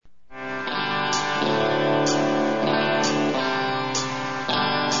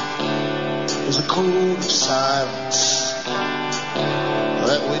code of silence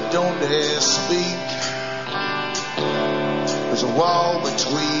that we don't dare speak. There's a wall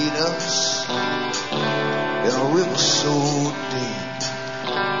between us and a river so deep.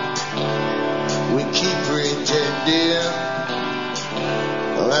 We keep pretending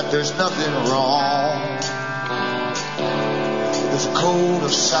that there's nothing wrong. There's a code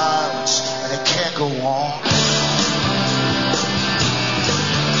of silence and it can't go on.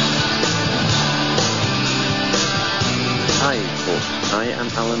 Hi folks, I am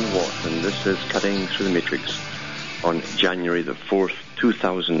Alan Watt and this is Cutting Through the Matrix on January the 4th,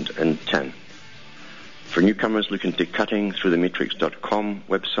 2010. For newcomers looking to cuttingthroughthematrix.com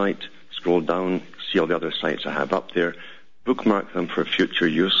website, scroll down, see all the other sites I have up there, bookmark them for future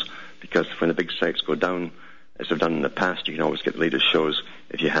use, because when the big sites go down, as they've done in the past, you can always get the latest shows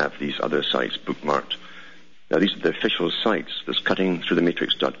if you have these other sites bookmarked. Now these are the official sites. There's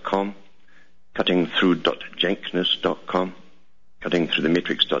cuttingthroughthematrix.com, cuttingthrough.jenkins.com,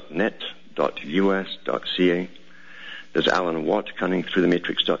 cuttingthroughthematrix.net.us.ca. There's Alan Watt,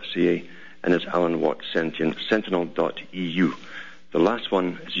 cuttingthroughthematrix.ca, and there's Alan Watt Sentinel.eu. The last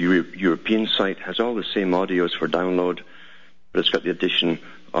one is a European site, has all the same audios for download, but it's got the addition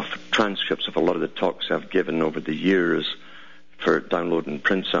of transcripts of a lot of the talks I've given over the years for download and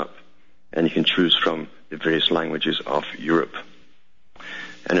prints up, and you can choose from the various languages of Europe.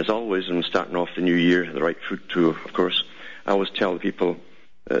 And as always, I'm starting off the new year, the right foot too, of course, I always tell people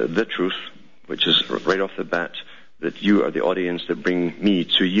the truth, which is right off the bat, that you are the audience that bring me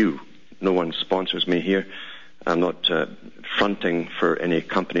to you. No one sponsors me here. I'm not fronting for any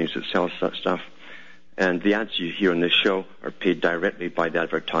companies that sell such stuff. And the ads you hear on this show are paid directly by the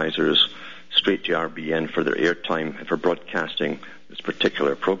advertisers straight to RBN for their airtime and for broadcasting this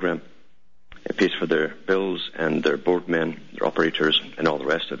particular program. It pays for their bills and their board men, their operators, and all the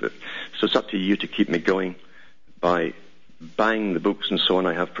rest of it. So it's up to you to keep me going by buying the books and so on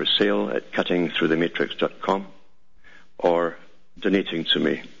I have for sale at cuttingthroughthematrix.com or donating to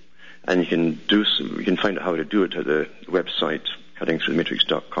me. And you can find out how to do it at the website,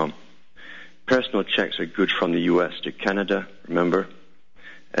 cuttingthroughthematrix.com. Personal checks are good from the US to Canada, remember.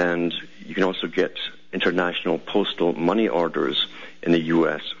 And you can also get international postal money orders in the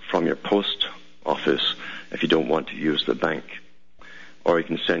US from your post office if you don't want to use the bank. Or you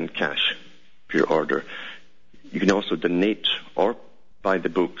can send cash for your order. You can also donate or buy the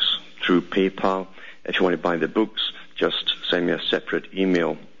books through PayPal. If you want to buy the books, just send me a separate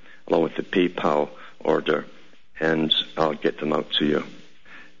email along with the PayPal order, and I'll get them out to you.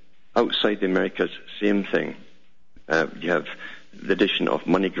 Outside the Americas, same thing. You have the addition of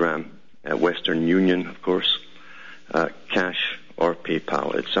MoneyGram, Western Union, of course, cash or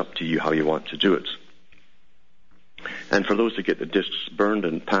PayPal. It's up to you how you want to do it. And for those that get the discs burned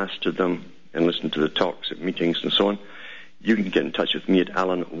and passed to them and listen to the talks at meetings and so on, you can get in touch with me at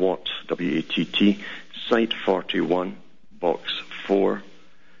Alan Watt, W-A-T-T, Site 41, Box 4,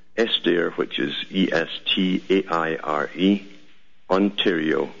 Estaire, which is E-S-T-A-I-R-E,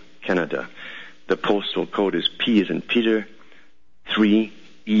 Ontario, Canada. The postal code is P as in Peter, 3,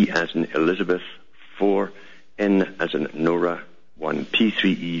 E as in Elizabeth, 4, N as in Nora, 1,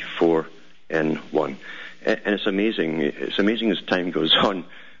 P3E4N1. And it's amazing as time goes on.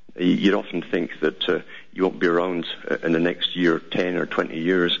 You'd often think that you won't be around in the next year, 10 or 20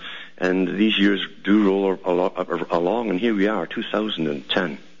 years, and these years do roll along, and here we are,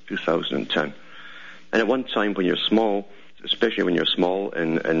 2010. And at one time when you're small, especially when you're small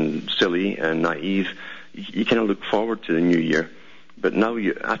and silly and naive, you kind of look forward to the new year. But now,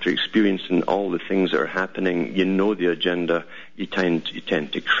 after experiencing all the things that are happening, you know the agenda, you tend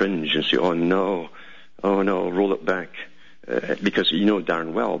to cringe and say, oh no, roll it back. Because you know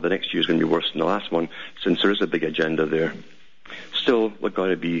darn well the next year is going to be worse than the last one, since there is a big agenda there. Still, we've got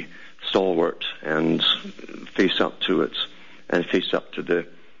to be stalwart and face up to it, and face up to the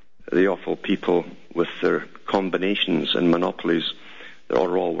awful people with their combinations and monopolies that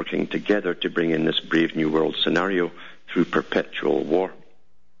are all working together to bring in this brave new world scenario through perpetual war.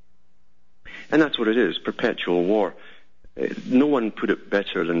 And that's what it is, perpetual war. No one put it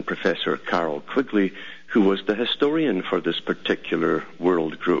better than Professor Carroll Quigley, who was the historian for this particular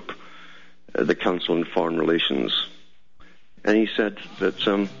world group, the Council on Foreign Relations. And he said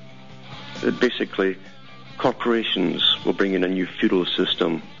that basically corporations will bring in a new feudal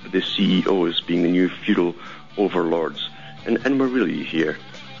system, the CEOs being the new feudal overlords. And we're really here,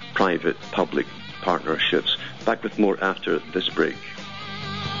 private-public partnerships. Back with more after this break.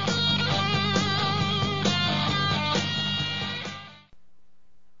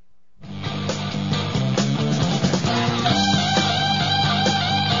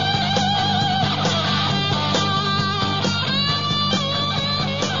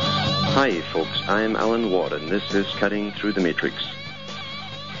 I'm Alan Watt, and this is Cutting Through the Matrix.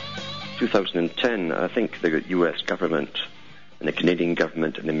 2010, I think the U.S. government and the Canadian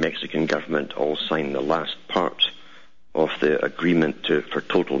government and the Mexican government all signed the last part of the agreement for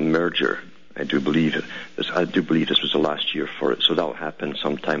total merger. I do believe this was the last year for it, so that'll happen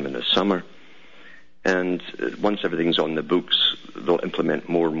sometime in the summer. And once everything's on the books, they'll implement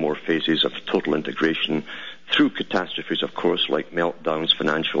more and more phases of total integration through catastrophes, of course, like meltdowns,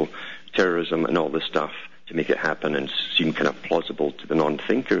 financial terrorism, and all this stuff to make it happen and seem kind of plausible to the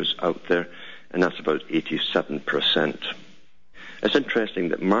non-thinkers out there, and that's about 87%. It's interesting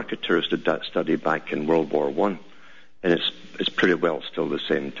that marketers did that study back in World War I, and it's pretty well still the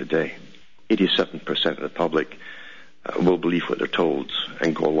same today. 87% of the public will believe what they're told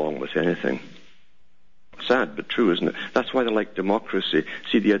and go along with anything. Sad, but true, isn't it? That's why they like democracy.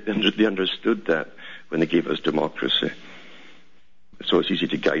 See, they understood that when they gave us democracy. So it's easy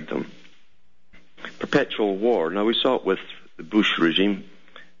to guide them. Perpetual war. Now, we saw it with the Bush regime,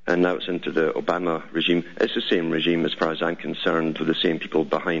 and now it's into the Obama regime. It's the same regime as far as I'm concerned, with the same people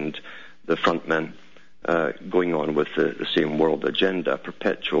behind the front men, going on with the same world agenda,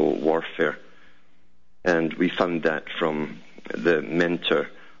 perpetual warfare. And we found that from the mentor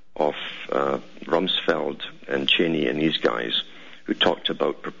of Rumsfeld and Cheney and these guys, who talked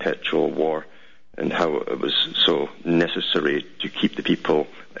about perpetual war and how it was so necessary to keep the people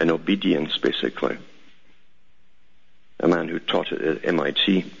in obedience, basically. A man who taught at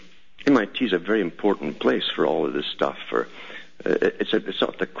MIT. MIT is a very important place for all of this stuff. It's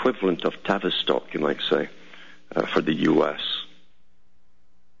sort of the equivalent of Tavistock, you might say, for the U.S.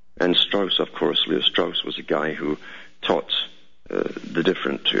 And Strauss, of course, Leo Strauss was a guy who taught the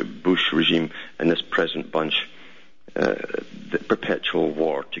different Bush regime and this present bunch the perpetual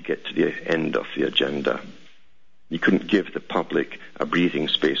war to get to the end of the agenda. You couldn't give the public a breathing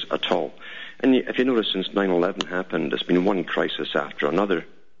space at all. And if you notice, since 9/11 happened, there's been one crisis after another.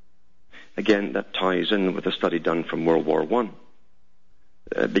 Again, that ties in with a study done from World War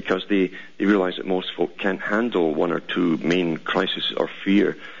I, because they realize that most folk can't handle one or two main crises or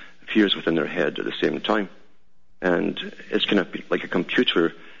fears within their head at the same time. And it's kind of like a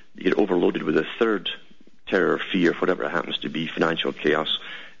computer. You get overloaded with a third terror, fear, whatever it happens to be, financial chaos.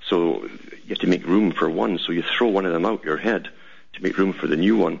 So you have to make room for one. So you throw one of them out your head to make room for the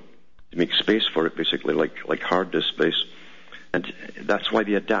new one, to make space for it, basically, like hard disk space. And that's why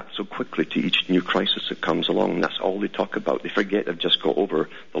they adapt so quickly to each new crisis that comes along. And that's all they talk about. They forget they've just got over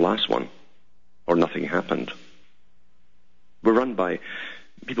the last one, or nothing happened. We're run by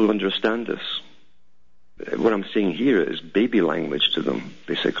people who understand this. What I'm saying here is baby language to them,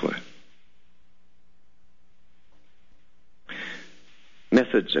 basically.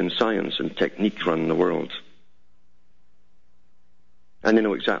 Methods in science and technique run the world. And they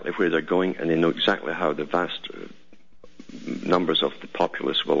know exactly where they're going, and they know exactly how the vast numbers of the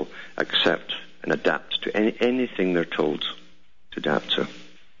populace will accept and adapt to anything they're told to adapt to.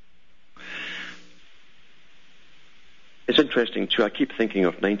 It's interesting, too. I keep thinking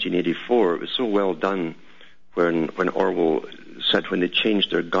of 1984. It was so well done when Orwell said when they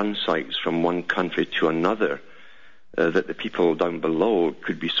changed their gun sights from one country to another, that the people down below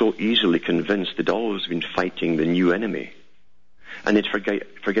could be so easily convinced they'd always been fighting the new enemy. And they'd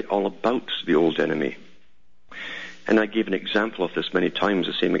forget all about the old enemy. And I gave an example of this many times,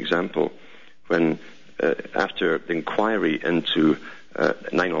 the same example, when after the inquiry into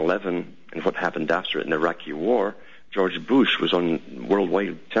 9/11 and what happened after it in the Iraqi war, George Bush was on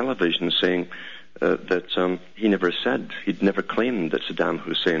worldwide television saying that he never said, he'd never claimed that Saddam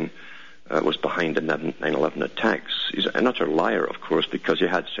Hussein was behind the 9/11 attacks. He's an utter liar, of course, because he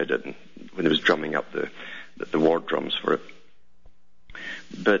had said it when he was drumming up the war drums for it.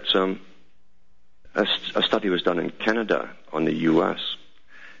 But a study was done in Canada on the U.S.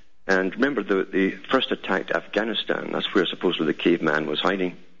 And remember, they first attacked Afghanistan. That's where supposedly the caveman was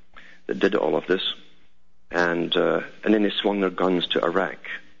hiding that did all of this. And then they swung their guns to Iraq.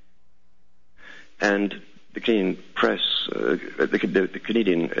 And the Canadian press, the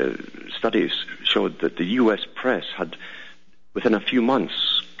Canadian studies showed that the U.S. press had, within a few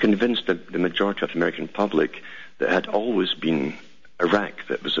months, convinced the majority of the American public that it had always been Iraq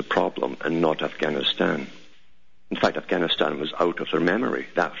that was a problem and not Afghanistan. In fact, Afghanistan was out of their memory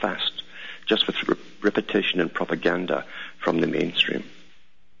that fast, just with repetition and propaganda from the mainstream.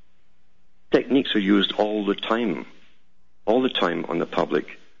 Techniques are used all the time on the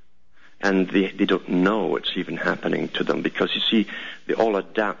public, and they don't know it's even happening to them, because you see, they all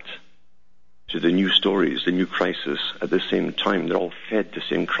adapt to the new stories, the new crisis at the same time. They're all fed the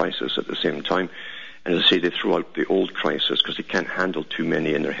same crisis at the same time. And as I say, they throw out the old crisis because they can't handle too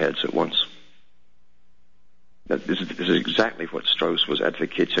many in their heads at once. This is exactly what Strauss was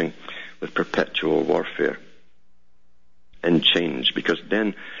advocating with perpetual warfare and change, because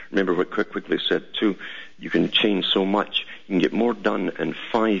then, remember what quickly said too, you can change so much. You can get more done in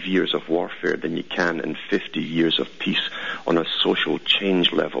 5 years of warfare than you can in 50 years of peace on a social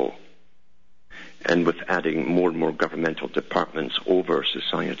change level, and with adding more and more governmental departments over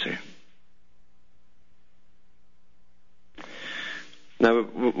society. Now,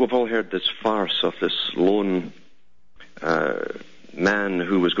 we've all heard this farce of this lone man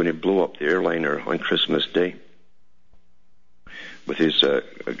who was going to blow up the airliner on Christmas Day with his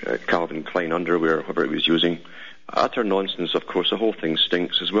Calvin Klein underwear, whatever he was using. Utter nonsense, of course. The whole thing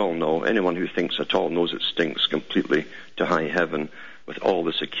stinks, as we all know. Anyone who thinks at all knows it stinks completely to high heaven with all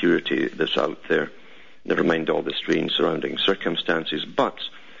the security that's out there. Never mind all the strange surrounding circumstances. But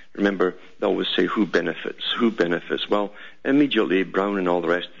remember, they always say, who benefits? Who benefits? Well, immediately, Brown and all the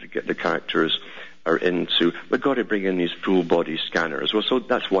rest of the characters are into, we've got to bring in these full-body scanners. Well, so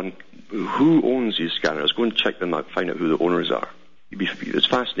that's one. Who owns these scanners? Go and check them out, find out who the owners are. It's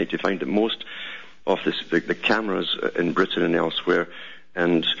fascinating to find that most of the cameras in Britain and elsewhere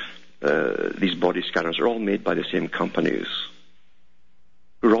and these body scanners are all made by the same companies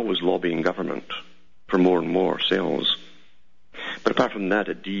who are always lobbying government for more and more sales. But apart from that,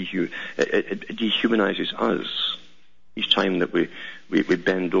 it dehumanizes us. Each time that we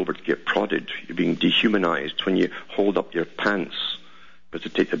bend over to get prodded, you're being dehumanized. When you hold up your pants but to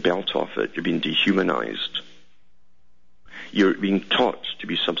take the belt off it, you're being dehumanized. You're being taught to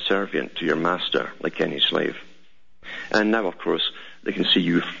be subservient to your master, like any slave. And now, of course, they can see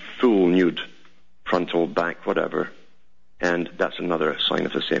you full nude, frontal, back, whatever, and that's another sign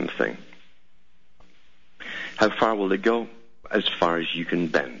of the same thing. How far will they go? As far as you can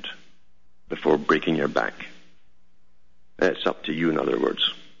bend before breaking your back. It's up to you, in other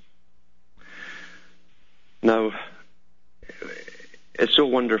words. Now, it's so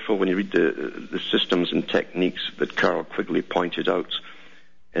wonderful when you read the systems and techniques that Carroll Quigley pointed out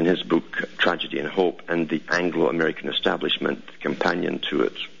in his book, Tragedy and Hope, and the Anglo-American establishment companion to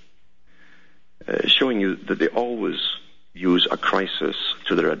it, showing you that they always use a crisis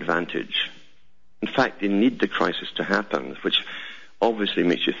to their advantage. In fact, they need the crisis to happen, which obviously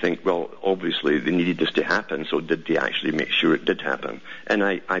makes you think, well, obviously they needed this to happen, so did they actually make sure it did happen? And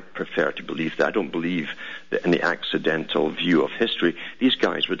I prefer to believe that. I don't believe that in the accidental view of history, these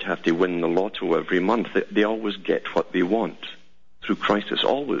guys would have to win the lotto every month. They always get what they want through crisis,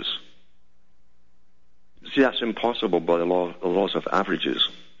 always. See, that's impossible by the laws of averages.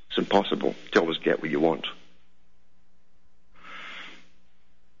 It's impossible to always get what you want.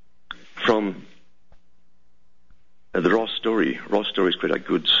 From the Raw Story is quite a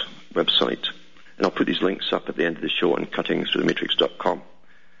good website, and I'll put these links up at the end of the show on cuttingsthroughthematrix.com.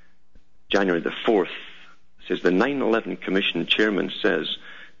 January the 4th says the 9/11 Commission chairman says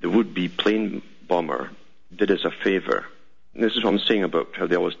the would-be plane bomber did us a favor. And this is what I'm saying about how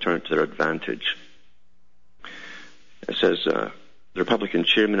they always turn it to their advantage. It says the Republican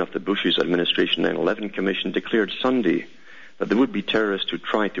chairman of the Bush's administration 9/11 Commission declared Sunday that the would-be terrorist who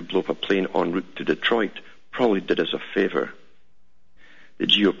tried to blow up a plane en route to Detroit probably did us a favor. The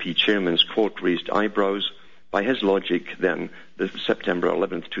GOP chairman's quote raised eyebrows. By his logic, then, the September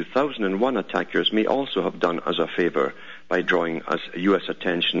 11th, 2001 attackers may also have done us a favor by drawing us U.S.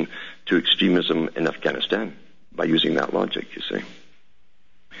 attention to extremism in Afghanistan, by using that logic, you see.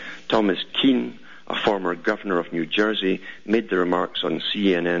 Thomas Keane, a former governor of New Jersey, made the remarks on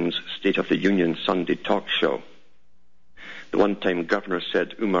CNN's State of the Union Sunday talk show. The one-time governor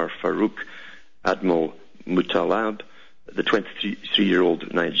said Umar Farouk, Admiral Mutalab, the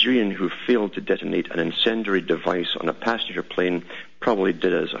 23-year-old Nigerian who failed to detonate an incendiary device on a passenger plane, probably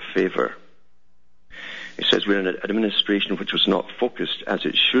did us a favor. He says we're in an administration which was not focused as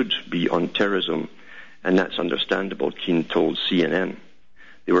it should be on terrorism, and that's understandable, Keane told CNN.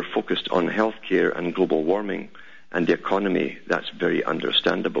 They were focused on healthcare and global warming and the economy. That's very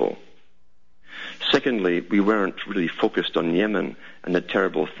understandable. Secondly, we weren't really focused on Yemen and the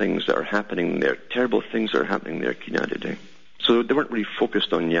terrible things that are happening there. Terrible things are happening there, Keane added. So they weren't really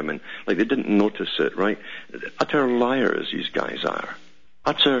focused on Yemen. Like, they didn't notice it, right? Utter liars, these guys are.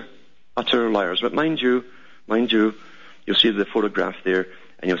 Utter liars. But mind you, you'll see the photograph there,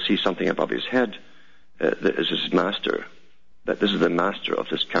 and you'll see something above his head that is his master. That this is the master of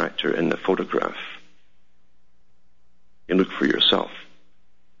this character in the photograph. You look for yourself.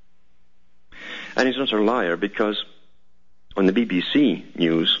 And he's not a liar because on the BBC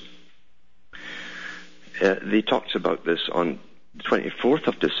News, they talked about this on the 24th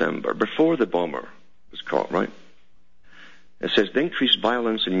of December, before the bomber was caught, right? It says the increased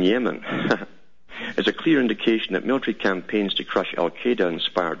violence in Yemen is a clear indication that military campaigns to crush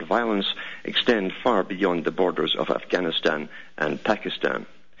al-Qaeda-inspired violence extend far beyond the borders of Afghanistan and Pakistan.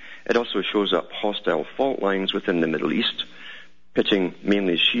 It also shows up hostile fault lines within the Middle East, pitting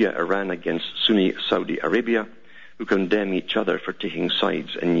mainly Shia Iran against Sunni Saudi Arabia, who condemn each other for taking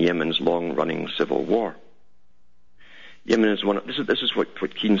sides in Yemen's long-running civil war. Yemen is one of, this is what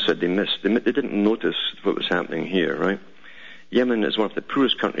Keane said they missed. They didn't notice what was happening here, right? Yemen is one of the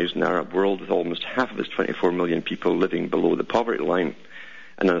poorest countries in the Arab world, with almost half of its 24 million people living below the poverty line,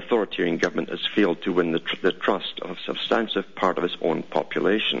 and an authoritarian government has failed to win the trust of a substantive part of its own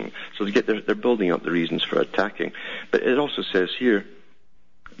population. So they're building up the reasons for attacking. But it also says here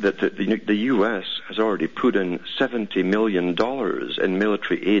that the U.S. has already put in $70 million in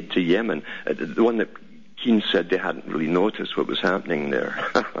military aid to Yemen. The one that Keane said they hadn't really noticed what was happening there.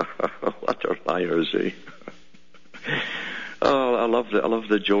 What are liars, eh? Oh, I love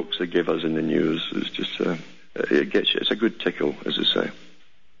the jokes they give us in the news. It's just it gets you. It's a good tickle, as they say.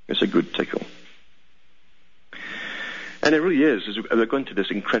 It's a good tickle. And it really is. We're going to this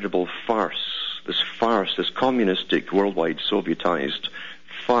incredible farce, this communistic, worldwide Sovietized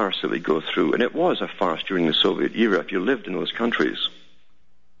farce that we go through. And it was a farce during the Soviet era if you lived in those countries.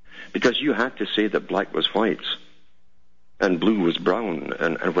 Because you had to say that black was white and blue was brown,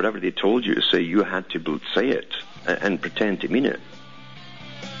 and whatever they told you to say, you had to say it and pretend to mean it.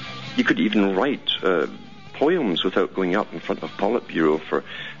 You could even write poems without going up in front of Politburo for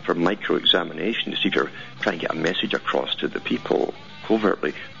micro-examination to see if you're trying to get a message across to the people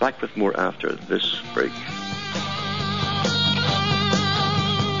covertly. Back with more after this break.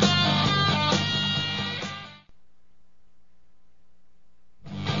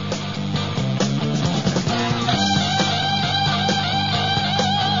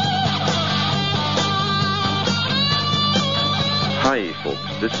 Hi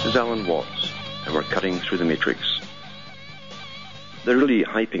folks, this is Alan Watts, and we're cutting through the matrix. They're really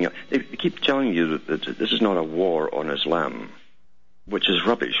hyping up. They keep telling you that this is not a war on Islam, which is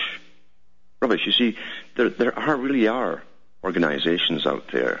rubbish. Rubbish. You see, there really are organizations out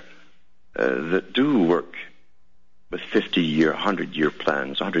there that do work with 50-year, 100-year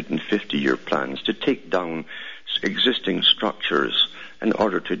plans, 150-year plans to take down existing structures in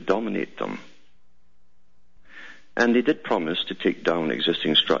order to dominate them. And they did promise to take down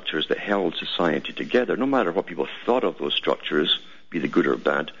existing structures that held society together, no matter what people thought of those structures, be they good or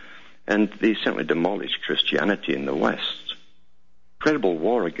bad. And they certainly demolished Christianity in the West. Incredible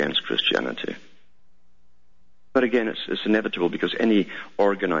war against Christianity. But again, it's inevitable, because any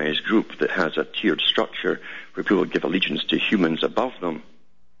organized group that has a tiered structure where people give allegiance to humans above them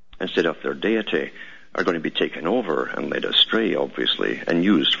instead of their deity are going to be taken over and led astray, obviously, and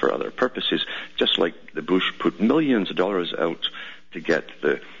used for other purposes, just like the Bush put millions of dollars out to get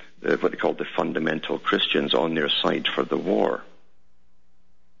the what they called the fundamental Christians on their side for the war.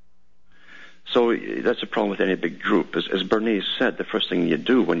 So that's a problem with any big group. As Bernays said, the first thing you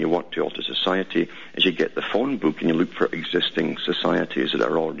do when you want to alter society is you get the phone book and you look for existing societies that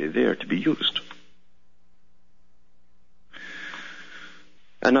are already there to be used.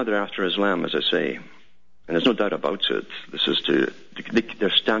 And now they're after Islam, as I say. And there's no doubt about it. This is they're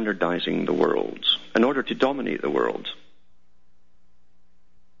standardizing the world in order to dominate the world.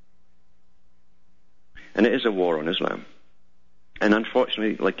 And it is a war on Islam. And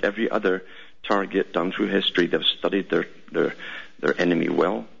unfortunately, like every other target done through history, they've studied their enemy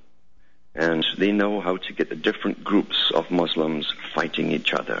well, and they know how to get the different groups of Muslims fighting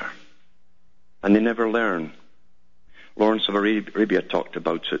each other. And they never learn. Lawrence of Arabia talked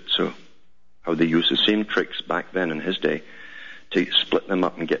about it, so how they used the same tricks back then in his day to split them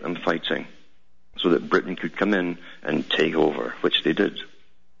up and get them fighting so that Britain could come in and take over, which they did.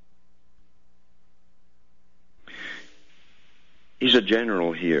 He's a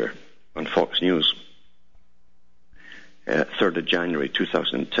general here on Fox News, 3rd of January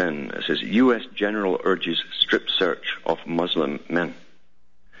 2010. It says, U.S. General urges strip search of Muslim men.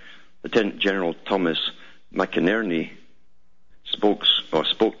 Lieutenant General Thomas McInerney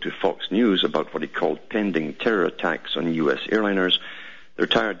spoke to Fox News about what he called pending terror attacks on U.S. airliners. The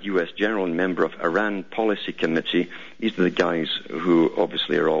retired U.S. general and member of Iran Policy Committee, these are the guys who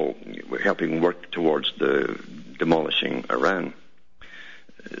obviously are all helping work towards the demolishing Iran,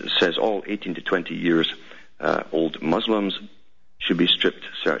 says all 18 to 20 years old Muslims should be stripped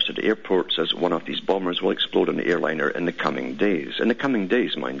searched at airports, as one of these bombers will explode on the airliner in the coming days. In the coming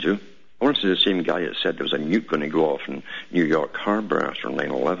days, mind you. I wonder if it's the same guy that said there was a nuke going to go off in New York Harbor after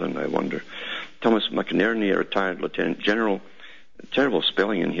 9/11, I wonder. Thomas McInerney, a retired lieutenant general, Terrible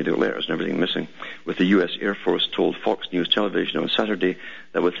spelling in here, the letters and everything missing. With the U.S. Air Force told Fox News Television on Saturday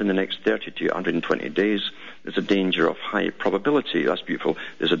that within the next 30 to 120 days, there's a danger of high probability. That's beautiful.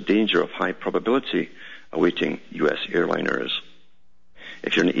 There's a danger of high probability awaiting U.S. airliners.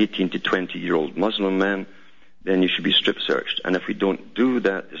 If you're an 18 to 20-year-old Muslim man, then you should be strip searched. And if we don't do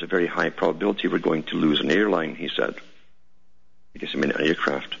that, there's a very high probability we're going to lose an airline, he said. I guess he meant an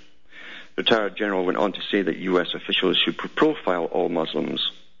aircraft. The retired general went on to say that U.S. officials should profile all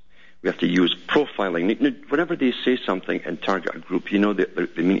Muslims. We have to use profiling. Whenever they say something and target a group, you know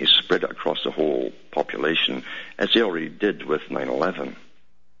they mean to spread it across the whole population, as they already did with 9/11.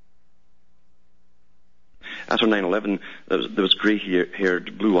 After 9/11, there was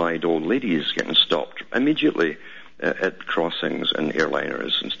grey-haired, blue-eyed old ladies getting stopped immediately at crossings and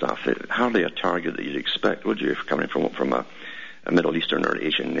airliners and stuff. Hardly a target that you'd expect, would you, if coming from a Middle Eastern or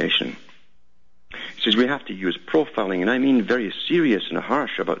Asian nation. He says we have to use profiling, and I mean very serious and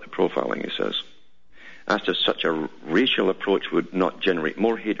harsh about the profiling, he says. As to such a racial approach would not generate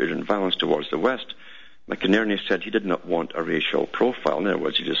more hatred and violence towards the West, McInerney said he did not want a racial profile. In other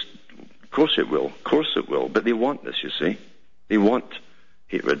words, of course it will, but they want this, you see. They want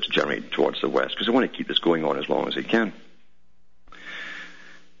hatred to generate towards the West, because they want to keep this going on as long as they can.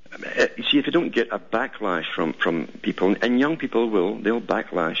 You see, if they don't get a backlash from people, and young people they'll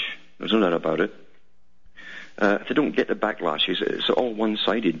backlash, there's no doubt about it. If they don't get the backlash, it's all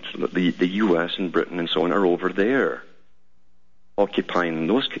one-sided. The US and Britain and so on are over there, occupying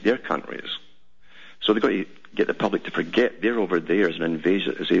their countries. So they've got to get the public to forget they're over there as an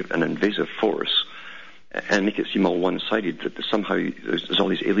invasive force, and make it seem all one-sided, that somehow there's all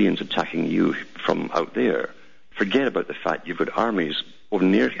these aliens attacking you from out there. Forget about the fact you've got armies over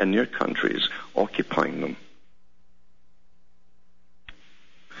in their countries occupying them.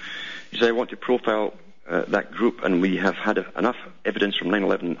 He said, I want to profile that group, and we have had enough evidence from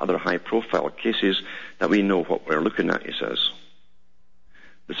 9/11 and other high-profile cases that we know what we're looking at, he says.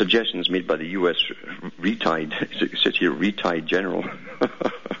 The suggestions made by the U.S. retired general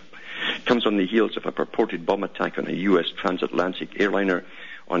comes on the heels of a purported bomb attack on a U.S. transatlantic airliner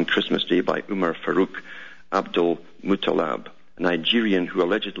on Christmas Day by Umar Farouk Abdul Muttalab, a Nigerian who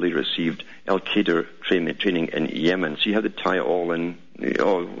allegedly received Al-Qaeda training in Yemen. See how they tie it all in?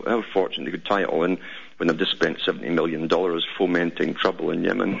 Oh, how fortunate they could tie it all in when they've just spent $70 million fomenting trouble in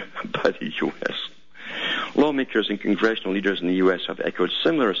Yemen by the U.S. Lawmakers and congressional leaders in the U.S. have echoed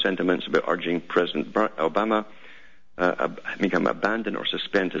similar sentiments about urging President Obama make him abandon or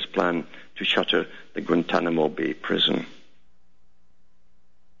suspend his plan to shutter the Guantanamo Bay prison.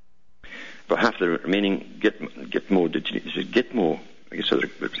 About half the remaining Gitmo detainees, Gitmo, I guess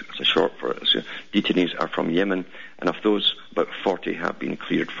it's a short for it, so detainees are from Yemen, and of those, about 40 have been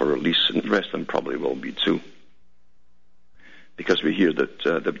cleared for release, and the rest of them probably will be too. Because we hear that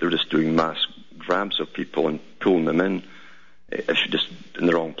they're just doing mass grabs of people and pulling them in. If you're just in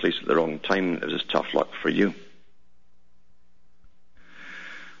the wrong place at the wrong time, it's just tough luck for you.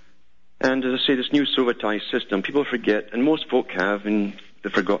 And as I say, this new Sovietized system, people forget, and most folk have, and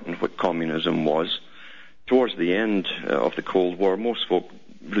they've forgotten what communism was. Towards the end of the Cold War, most folk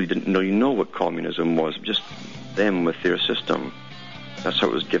really didn't really know what communism was, just them with their system. That's how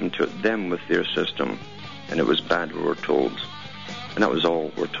it was given to it, them with their system. And it was bad, we were told. And that was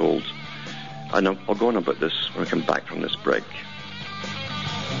all we're told. And I'll go on about this when I come back from this break.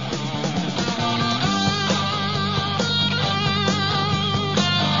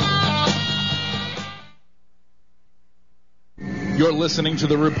 You're listening to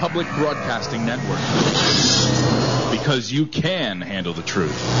the Republic Broadcasting Network, because you can handle the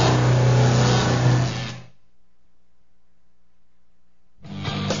truth.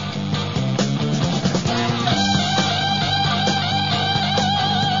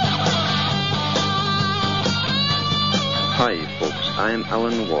 Hi folks, I'm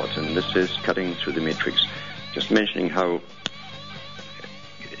Alan Watt, and this is Cutting Through the Matrix. Just mentioning how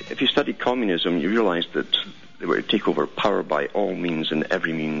if you study communism, you realize that they were to take over power by all means and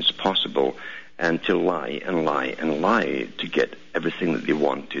every means possible, and to lie and lie and lie to get everything that they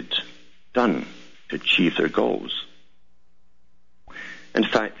wanted done, to achieve their goals. In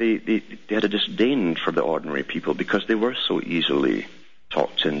fact, they had a disdain for the ordinary people because they were so easily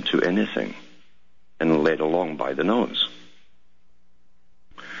talked into anything and led along by the nose.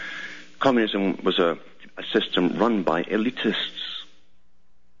 Communism was a system run by elitists,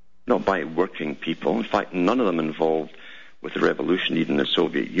 not by working people. In fact, none of them involved with the revolution, even the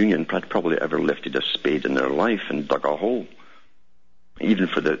Soviet Union, had probably ever lifted a spade in their life and dug a hole. Even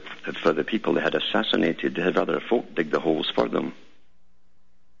for the people they had assassinated, they had other folk dig the holes for them.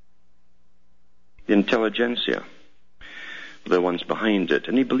 The intelligentsia. were the ones behind it.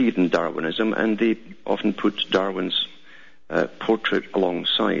 And he believed in Darwinism, and they often put Darwin's portrait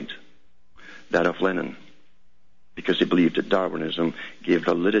alongside that of Lenin, because they believed that Darwinism gave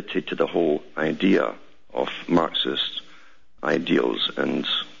validity to the whole idea of Marxist ideals and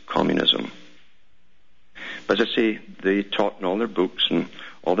communism. But as I say, they taught in all their books and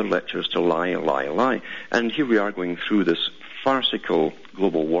all their lectures to lie, lie, lie. And here we are going through this farcical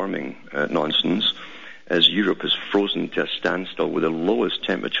global warming nonsense, as Europe is frozen to a standstill with the lowest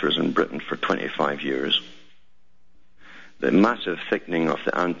temperatures in Britain for 25 years. The massive thickening of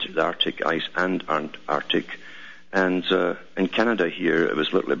the Arctic ice and Antarctic. And in Canada here, it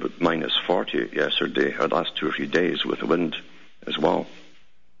was literally about minus 40 yesterday, or the last 2 or 3 days, with the wind as well.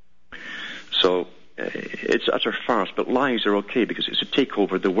 So it's utter farce, but lies are okay, because it's to take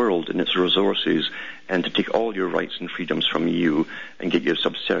over the world and its resources and to take all your rights and freedoms from you and get you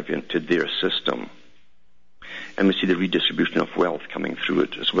subservient to their system. And we see the redistribution of wealth coming through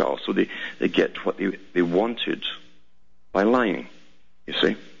it as well. So they get what they wanted by lying, you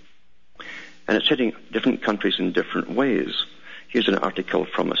see. And it's hitting different countries in different ways. Here's an article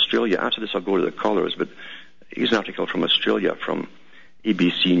from Australia. After this, I'll go to the callers, but here's an article from Australia from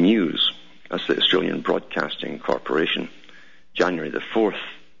ABC News. That's the Australian Broadcasting Corporation. January the 4th,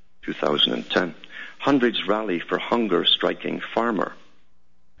 2010. Hundreds rally for hunger-striking farmer.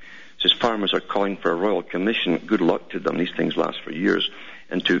 It says farmers are calling for a royal commission. Good luck to them. These things last for years.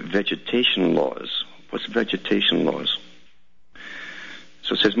 And to vegetation laws. What's vegetation laws?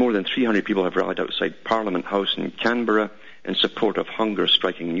 So it says more than 300 people have rallied outside Parliament House in Canberra in support of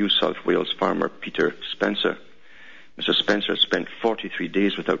hunger-striking New South Wales farmer Peter Spencer. Mr. Spencer spent 43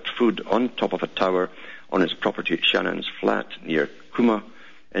 days without food on top of a tower on his property at Shannon's Flat near Cooma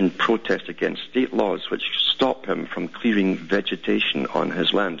in protest against state laws which stop him from clearing vegetation on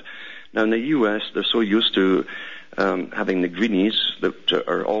his land. Now, in the U.S., they're so used to having the greenies that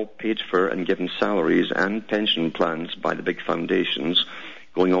are all paid for and given salaries and pension plans by the big foundations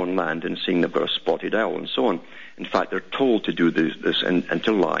going on land and saying they've got a spotted owl and so on. In fact, they're told to do this and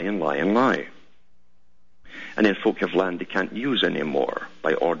to lie and lie and lie. And then folk have land they can't use anymore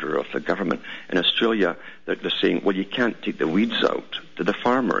by order of the government. In Australia, they're saying, well, you can't take the weeds out to the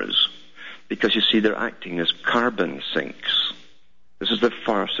farmers because, you see, they're acting as carbon sinks. This is the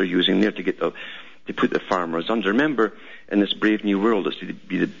farce they're using there to put the farmers under. Remember, in this brave new world, it's to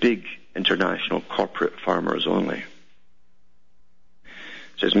be the big international corporate farmers only.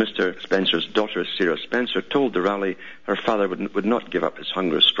 It says Mr. Spencer's daughter, Sarah Spencer, told the rally her father would not give up his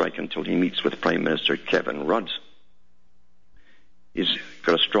hunger strike until he meets with Prime Minister Kevin Rudd. He's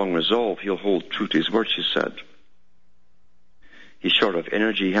got a strong resolve. He'll hold true to his word, she said. He's short of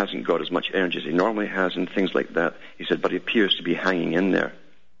energy. He hasn't got as much energy as he normally has and things like that, he said, but he appears to be hanging in there.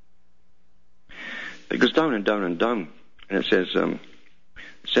 It goes down and down and down, and it says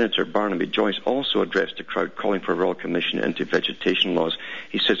Senator Barnaby Joyce also addressed the crowd calling for a royal commission into vegetation laws.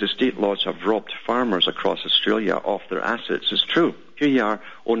 He says the state laws have robbed farmers across Australia of their assets. It's true. Here you are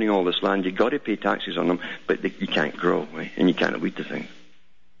owning all this land. You've got to pay taxes on them, but you can't grow, right? And you can't weed the thing.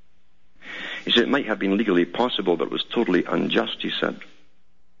 He said it might have been legally possible, but it was totally unjust, he said.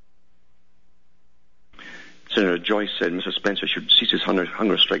 Senator Joyce said Mr. Spencer should cease his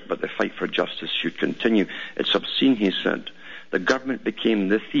hunger strike, but the fight for justice should continue. It's obscene, he said. The government became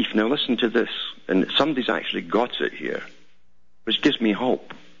the thief. Now listen to this, and somebody's actually got it here, which gives me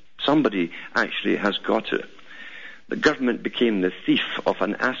hope. Somebody actually has got it. The government became the thief of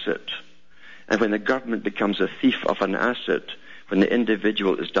an asset. And when the government becomes a thief of an asset, when the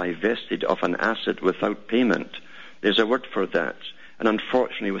individual is divested of an asset without payment, there's a word for that. And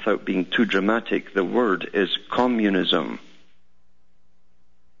unfortunately, without being too dramatic, the word is communism.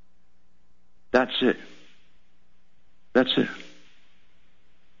 That's it. That's it.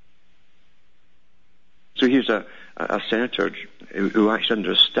 So here's a senator who actually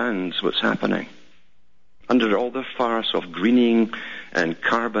understands what's happening. Under all the farce of greening and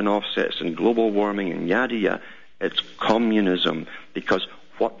carbon offsets and global warming and yada yada, it's communism. Because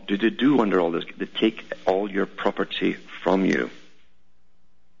what do they do under all this? They take all your property from you.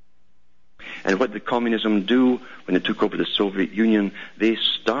 And what did communism do when they took over the Soviet Union? They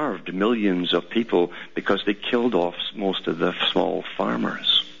starved millions of people because they killed off most of the small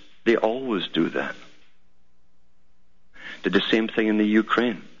farmers. They always do that. Did the same thing in the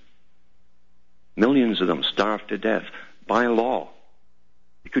Ukraine. Millions of them starved to death by law.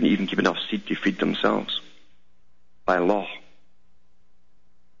 They couldn't even keep enough seed to feed themselves. By law.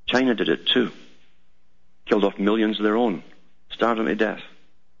 China did it too. Killed off millions of their own. Starved them to death.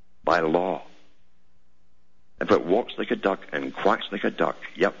 By law. If it walks like a duck and quacks like a duck,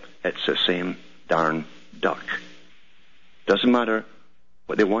 yep, it's the same darn duck. Doesn't matter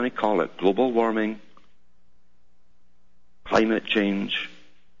what they want to call it, global warming, climate change,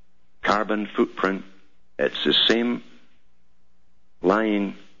 carbon footprint, it's the same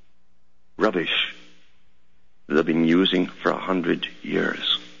lying rubbish that they've been using for 100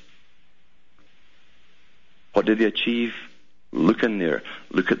 years. What did they achieve? Look in there.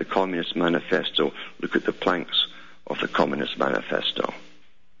 Look at the Communist Manifesto. Look at the planks of the Communist Manifesto.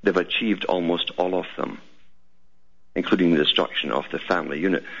 They've achieved almost all of them, including the destruction of the family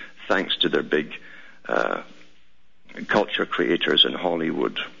unit, thanks to their big culture creators in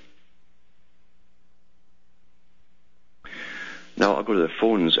Hollywood. Now I'll go to the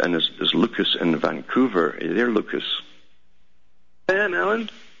phones, and there's Lucas in Vancouver. Are you there, Lucas? I am, Alan.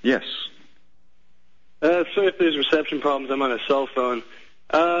 Yes. Sorry if there's reception problems. I'm on a cell phone.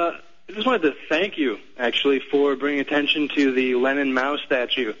 I just wanted to thank you, actually, for bringing attention to the Lenin Mao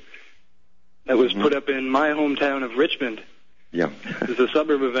statue that was put up in my hometown of Richmond. Yeah. It's a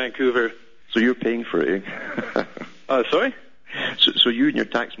suburb of Vancouver. So you're paying for it, eh? Sorry? So you and your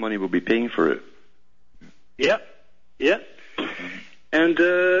tax money will be paying for it? Yep. Yep. And,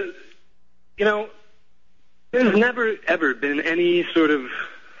 there's never, ever been any sort of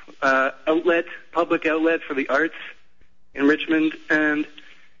public outlet for the arts in Richmond, and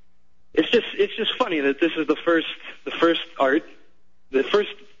it's just funny that this is the first art, the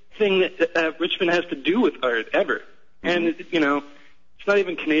first thing that Richmond has to do with art ever. And it's not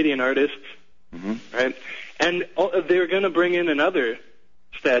even Canadian artists, right? And they're going to bring in another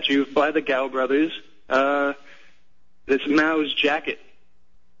statue by the Gao brothers. That's Mao's jacket.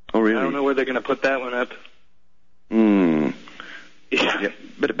 Oh, really? I don't know where they're going to put that one up. Yeah.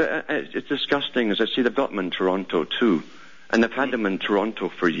 But it's disgusting, as I see they've got them in Toronto too, and they've had them in Toronto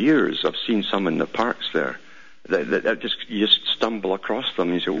for years. I've seen some in the parks there. You just stumble across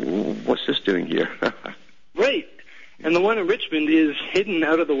them and you say, "What's this doing here?" Right, and the one in Richmond is hidden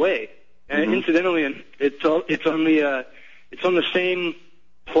out of the way. Incidentally, it's on the same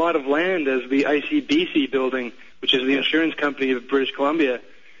plot of land as the ICBC building, which is the insurance company of British Columbia.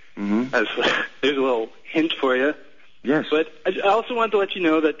 There's a little hint for you. Yes. But I also wanted to let you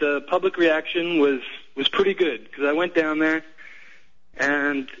know that the public reaction was pretty good, because I went down there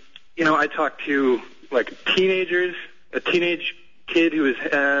and, I talked to, teenagers, a teenage kid who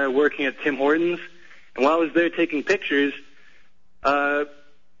was working at Tim Hortons, and while I was there taking pictures, a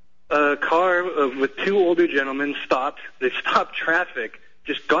car with two older gentlemen stopped. They stopped traffic,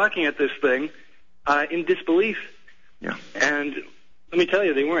 just gawking at this thing in disbelief. Yeah. And let me tell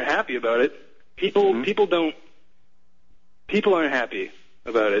you, they weren't happy about it. People aren't happy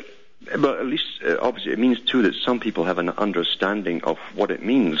about it. But at least, obviously, it means, too, that some people have an understanding of what it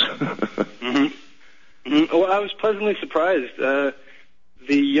means. Well, I was pleasantly surprised. The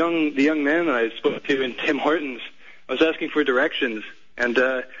young man that I spoke to in Tim Hortons, I was asking for directions, and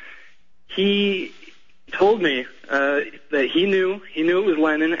he told me that he knew it was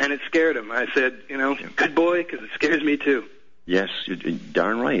Lenin, and it scared him. I said, good boy, because it scares me, too. Yes, you're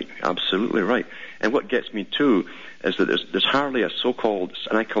darn right. Absolutely right. And what gets me, too, is that there's hardly a so-called,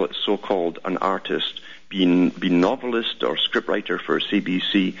 and I call it so-called, an artist, be novelist or scriptwriter for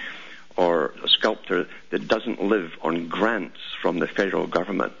CBC or a sculptor that doesn't live on grants from the federal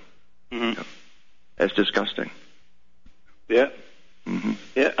government. It's disgusting. Yeah.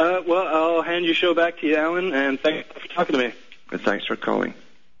 Yeah. Well, I'll hand your show back to you, Alan, and thanks for talking to me. And thanks for calling.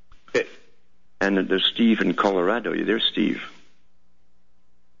 Okay. And there's Steve in Colorado. You there, Steve?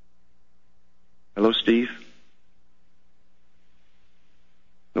 Hello, Steve?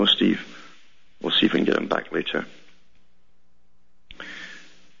 No, Steve. We'll see if we can get him back later.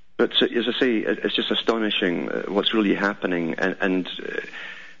 But as I say, it's just astonishing what's really happening, and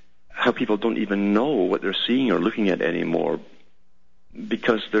how people don't even know what they're seeing or looking at anymore,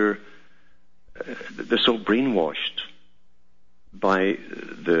 because they're so brainwashed by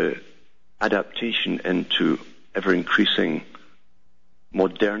the adaptation into ever-increasing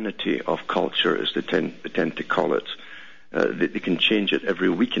modernity of culture, as they tend to call it. They can change it every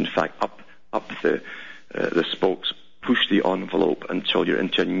week. In fact, up the spokes, push the envelope until you're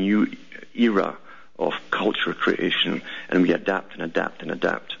into a new era of culture creation, and we adapt and adapt and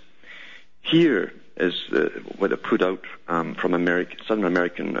adapt. Here is what they put out from Southern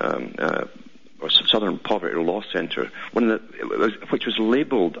American or Southern Poverty Law Center, which was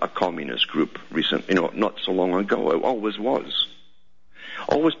labeled a communist group not so long ago. It always was.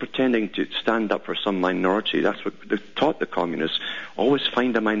 Always pretending to stand up for some minority. That's what they taught the communists. Always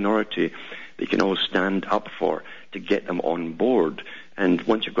find a minority they can always stand up for to get them on board. And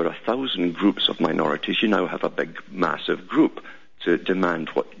once you've got 1,000 groups of minorities, you now have a big, massive group to demand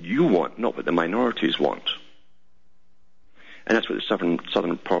what you want, not what the minorities want. And that's what the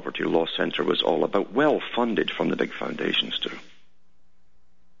Southern Poverty Law Center was all about, well funded from the big foundations too.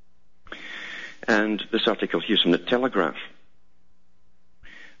 And this article here's from the Telegraph.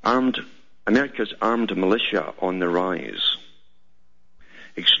 America's armed militia on the rise.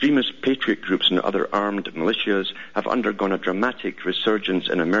 Extremist patriot groups and other armed militias have undergone a dramatic resurgence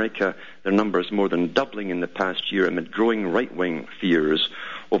in America, their numbers more than doubling in the past year amid growing right-wing fears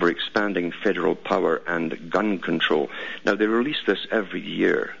over expanding federal power and gun control. Now, they release this every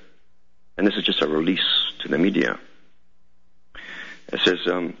year, and this is just a release to the media. It says,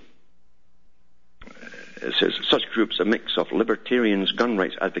 such groups, a mix of libertarians, gun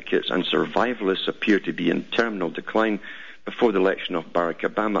rights advocates, and survivalists, appear to be in terminal decline before the election of Barack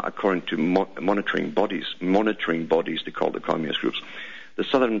Obama, according to monitoring bodies they call the communist groups. The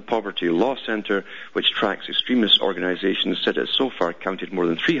Southern Poverty Law Center, which tracks extremist organizations, said it so far counted more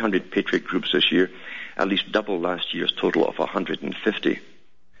than 300 patriot groups this year, at least double last year's total of 150.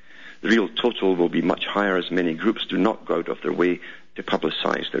 The real total will be much higher, as many groups do not go out of their way to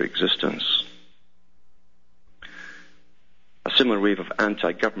publicize their existence. A similar wave of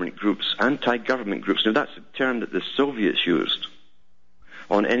anti-government groups. Anti-government groups, now that's a term that the Soviets used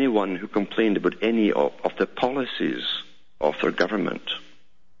on anyone who complained about any of the policies of their government.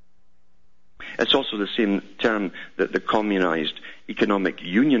 It's also the same term that the communized Economic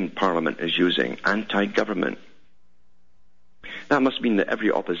Union Parliament is using, anti-government. That must mean that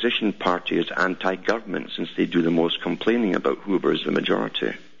every opposition party is anti-government, since they do the most complaining about whoever is the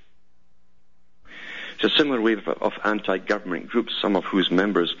majority. It's a similar wave of anti-government groups, some of whose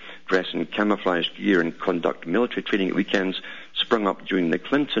members dress in camouflage gear and conduct military training at weekends, sprung up during the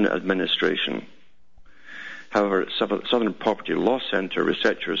Clinton administration. However, Southern Poverty Law Center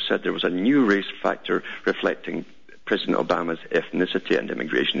researchers said there was a new race factor reflecting President Obama's ethnicity and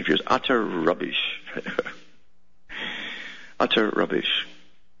immigration views. Utter rubbish. Utter rubbish.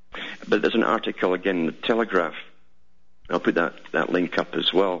 But there's an article again in the Telegraph. I'll put that link up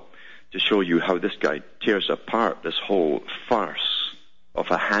as well, to show you how this guy tears apart this whole farce of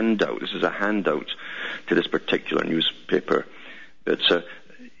a handout. This is a handout to this particular newspaper. But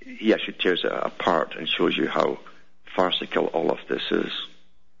he actually tears it apart and shows you how farcical all of this is.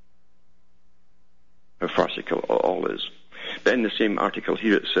 How farcical all is. But in the same article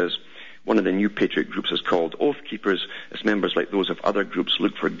here it says, one of the new patriot groups is called Oath Keepers, as members like those of other groups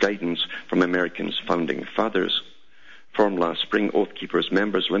look for guidance from Americans' founding fathers. Formed last spring, Oath Keepers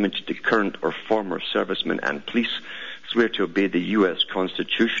members, limited to current or former servicemen and police, swear to obey the U.S.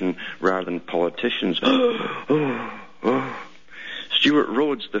 Constitution rather than politicians. Stuart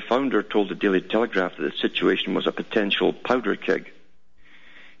Rhodes, the founder, told the Daily Telegraph that the situation was a potential powder keg.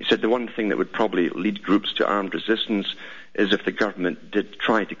 He said the one thing that would probably lead groups to armed resistance is if the government did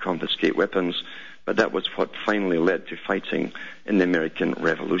try to confiscate weapons, but that was what finally led to fighting in the American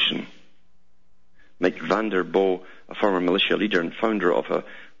Revolution. Mike Vanderboe, a former militia leader and founder of a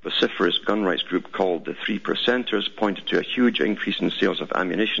vociferous gun rights group called the 3%ers, pointed to a huge increase in sales of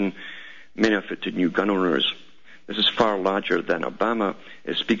ammunition, many of it to new gun owners. This is far larger than Obama.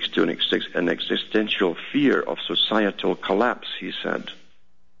 It speaks to an existential fear of societal collapse, he said.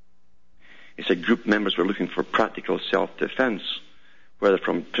 He said group members were looking for practical self-defense, whether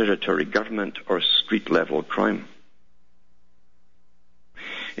from predatory government or street-level crime.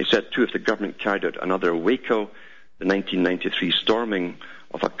 He said, too, if the government carried out another Waco, the 1993 storming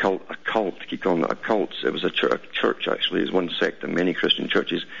of a cult, keep calling it a cult, it was a church actually, is one sect of many Christian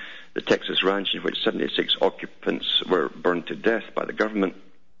churches, the Texas ranch in which 76 occupants were burned to death by the government,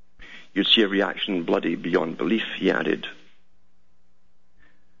 you'd see a reaction bloody beyond belief, he added.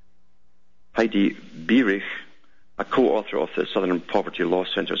 Heidi Bierich, a co-author of the Southern Poverty Law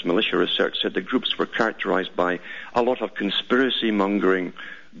Center's militia research, said the groups were characterized by a lot of conspiracy mongering,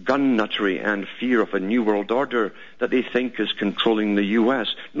 gun nuttery, and fear of a new world order that they think is controlling the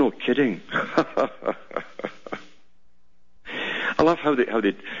U.S. No kidding. I love how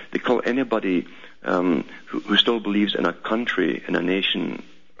they call anybody who still believes in a country, in a nation,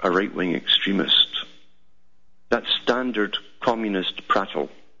 a right-wing extremist. That's standard communist prattle.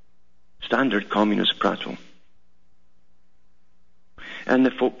 Standard communist prattle. And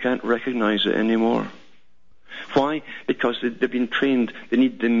the folk can't recognize it anymore. Why? Because they've been trained, they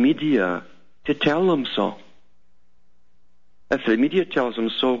need the media to tell them so. If the media tells them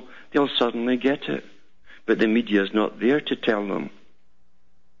so, they'll suddenly get it. But the media is not there to tell them.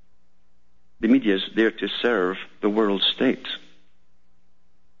 The media is there to serve the world state.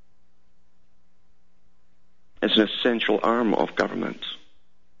 It's an essential arm of government.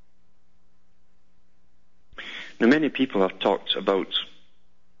 Now, many people have talked about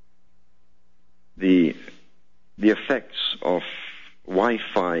the the effects of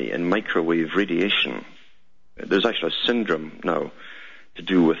Wi-Fi and microwave radiation. There's actually a syndrome now to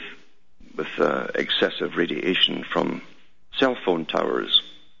do with excessive radiation from cell phone towers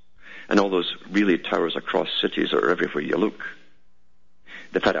and all those relay towers across cities that are everywhere you look.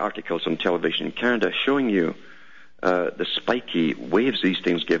 They've had articles on television in Canada showing you the spiky waves these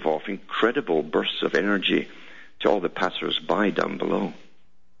things give off, incredible bursts of energy to all the passers-by down below.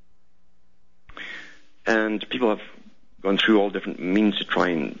 And people have gone through all different means to try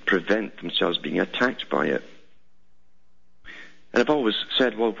and prevent themselves being attacked by it. And I've always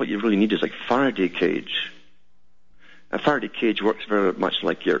said, well, what you really need is like Faraday cage. A Faraday cage works very much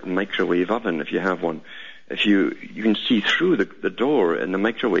like your microwave oven, if you have one. If you can see through the door in the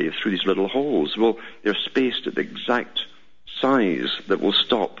microwave through these little holes. Well, they're spaced at the exact size that will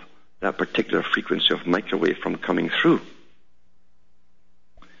stop that particular frequency of microwave from coming through.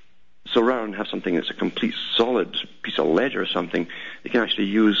 So rather than have something that's a complete solid piece of lead or something, you can actually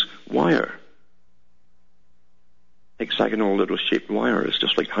use wire. Hexagonal little shaped wires,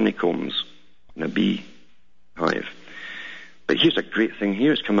 just like honeycombs in a bee hive. But here's a great thing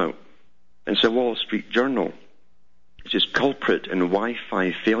here. It's come out. It's a Wall Street Journal. It says culprit in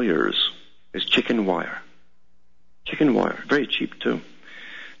Wi-Fi failures is chicken wire. Chicken wire, very cheap too.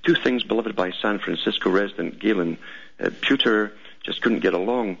 Two things beloved by San Francisco resident Galen Puter just couldn't get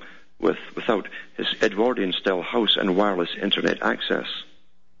along without his Edwardian-style house and wireless internet access.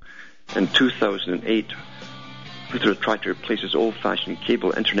 In 2008, Puter tried to replace his old-fashioned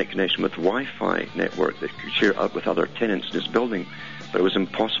cable internet connection with Wi-Fi network that could share out with other tenants in his building, but it was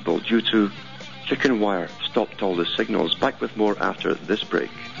impossible due to chicken wire stopped all the signals. Back with more after this break.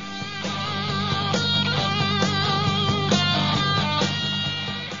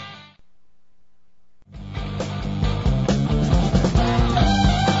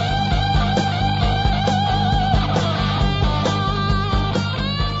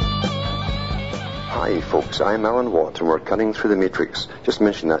 Folks, I'm Alan Watt, and we're cutting through the matrix. Just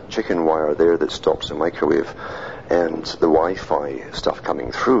mentioned that chicken wire there that stops the microwave and the Wi-Fi stuff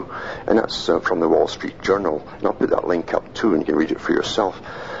coming through, and that's from the Wall Street Journal, and I'll put that link up too, and you can read it for yourself.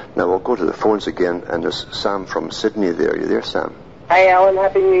 Now we'll go to the phones again, and there's Sam from Sydney there. You there, Sam? Hey, Alan,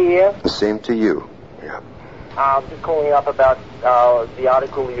 Happy New Year. The same to you. Yeah. Just calling up about the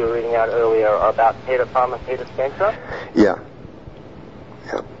article you were reading out earlier about Farmer Peter Spencer. Yeah.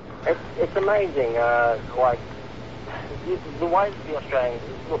 Yeah. It's amazing, like, the way the Australians...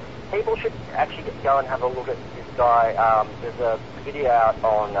 Look, people should actually go and have a look at this guy. There's a video out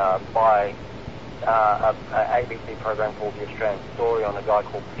on by an ABC program called The Australian Story on a guy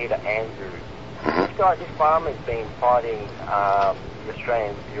called Peter Andrews. This farmer's been fighting the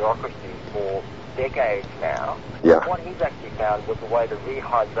Australian bureaucracy for decades now. Yeah. What he's actually found was a way to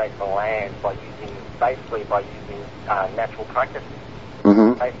rehydrate the land by using natural practices.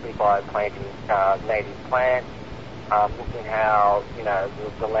 Mm-hmm. Basically by planting native plants, looking how,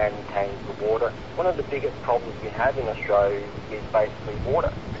 the land retains the water. One of the biggest problems we have in Australia is basically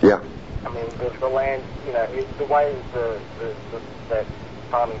water. Yeah. I mean, the land, the way that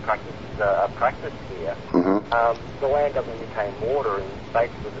farming practices are practiced here, the land doesn't retain water, and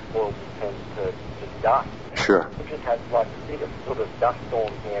basically the soil just turns to dust. Sure. We've just had the biggest sort of dust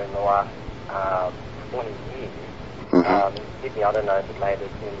storm here in the last 20 years. Sydney, I don't know if it made it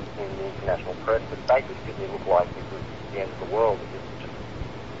in the international press, but basically Sydney looked like it was the end of the world. It was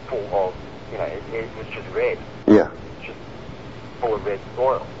just full of, it was just red. Yeah. Just full of red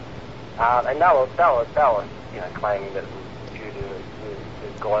soil. And they were claiming that it was due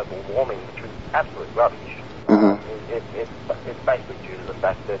to global warming, which was absolute rubbish. It's basically due to the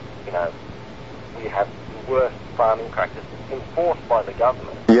fact that, we have the worst farming practices enforced by the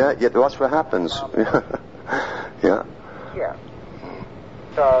government. Yeah, that's what happens. Yeah. Yeah.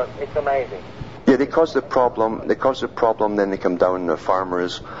 So it's amazing. Yeah, they cause the problem. Then they come down, the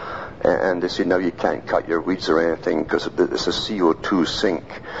farmers, and they say, now you can't cut your weeds or anything because it's a CO2 sink.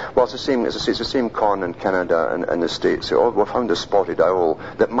 Well, it's the same. As I say, it's the same con in Canada and the States. Say, we found a spotted owl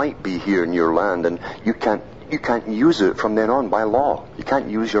that might be here in your land, and you can't use it from then on by law. You can't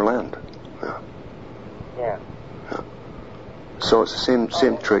use your land. Yeah. So it's the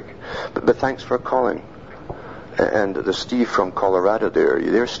same trick. But thanks for calling. And there's Steve from Colorado there. Are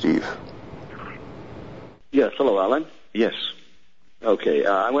you there, Steve? Yes. Hello, Alan. Yes. Okay.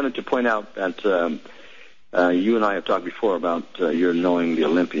 I wanted to point out that you and I have talked before about your knowing the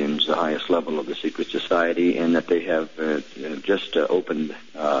Olympians, the highest level of the secret society, and that they have just opened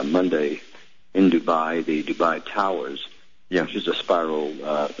Monday in Dubai, the Dubai Towers, which is a spiral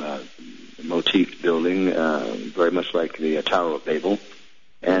motif building, very much like the Tower of Babel.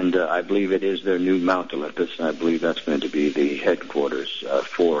 And I believe it is their new Mount Olympus. I believe that's going to be the headquarters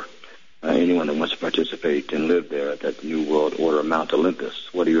for anyone that wants to participate and live there at that New World Order Mount Olympus.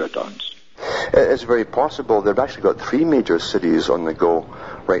 What are your thoughts? It's very possible. They've actually got 3 major cities on the go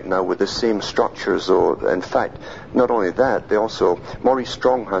right now with the same structures, though. In fact, not only that, they also, Maurice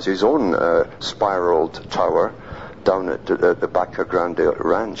Strong has his own spiraled tower down at the Baca Grande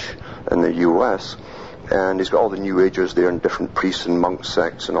Ranch in the U.S., and he's got all the New Agers there and different priests and monk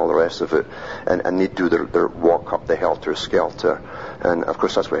sects and all the rest of it, and they do their walk up the Helter Skelter. And, of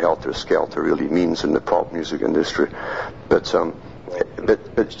course, that's what Helter Skelter really means in the pop music industry. But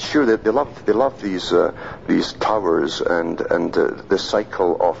sure, they love these towers and the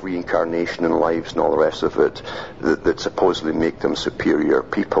cycle of reincarnation in lives and all the rest of it that supposedly make them superior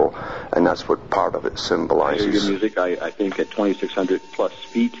people, and that's what part of it symbolizes. I hear your music. I think at 2,600 plus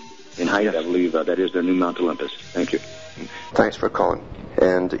feet in height, yes. I believe that is their new Mount Olympus. Thank you. Thanks for calling.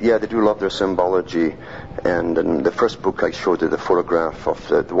 And yeah, they do love their symbology. And in the first book, I showed you the photograph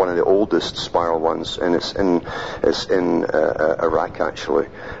of one of the oldest spiral ones, and it's in Iraq actually,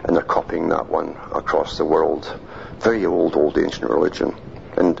 and they're copying that one across the world. Very old ancient religion,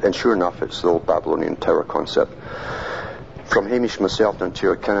 and sure enough, it's the old Babylonian tower concept. From Hamish myself in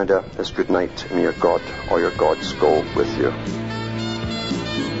Ontario, Canada, it's good night, and may your God or your gods go with you.